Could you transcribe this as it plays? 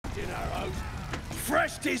in arrows.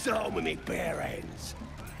 Threshed his arm with me bare hands.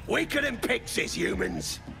 Weaker than pixies,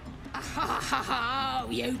 humans. Oh,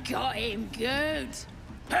 you got him good.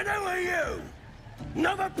 And who are you?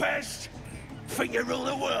 Another pest? Think you rule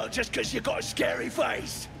the world just because you got a scary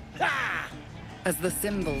face? Ha! As the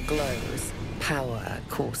symbol glows, power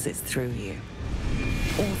courses through you.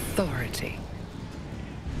 Authority.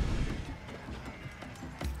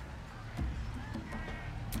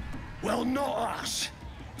 Well, not us.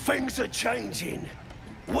 Things are changing.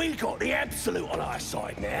 We got the absolute on our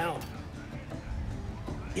side now.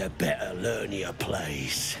 You better learn your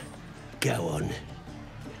place. Go on.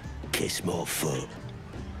 Kiss my foot.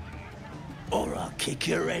 Or I'll kick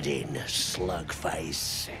your head in, slug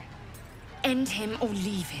face. End him or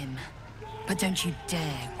leave him. But don't you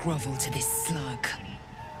dare grovel to this slug.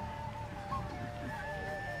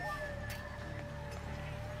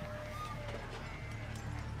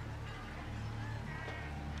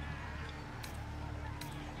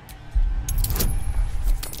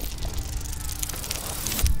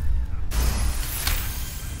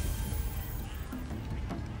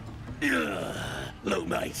 Look,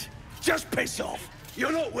 mate, just piss off.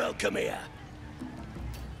 You're not welcome here.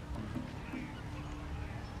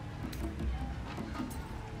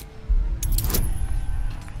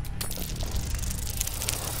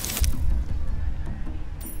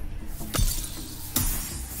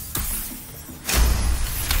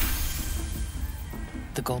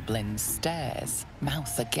 The goblin stares,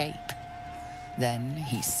 mouth agape. Then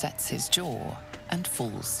he sets his jaw and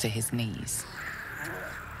falls to his knees.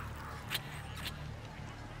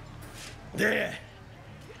 There.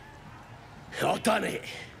 I've done it.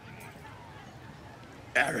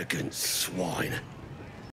 Arrogant swine.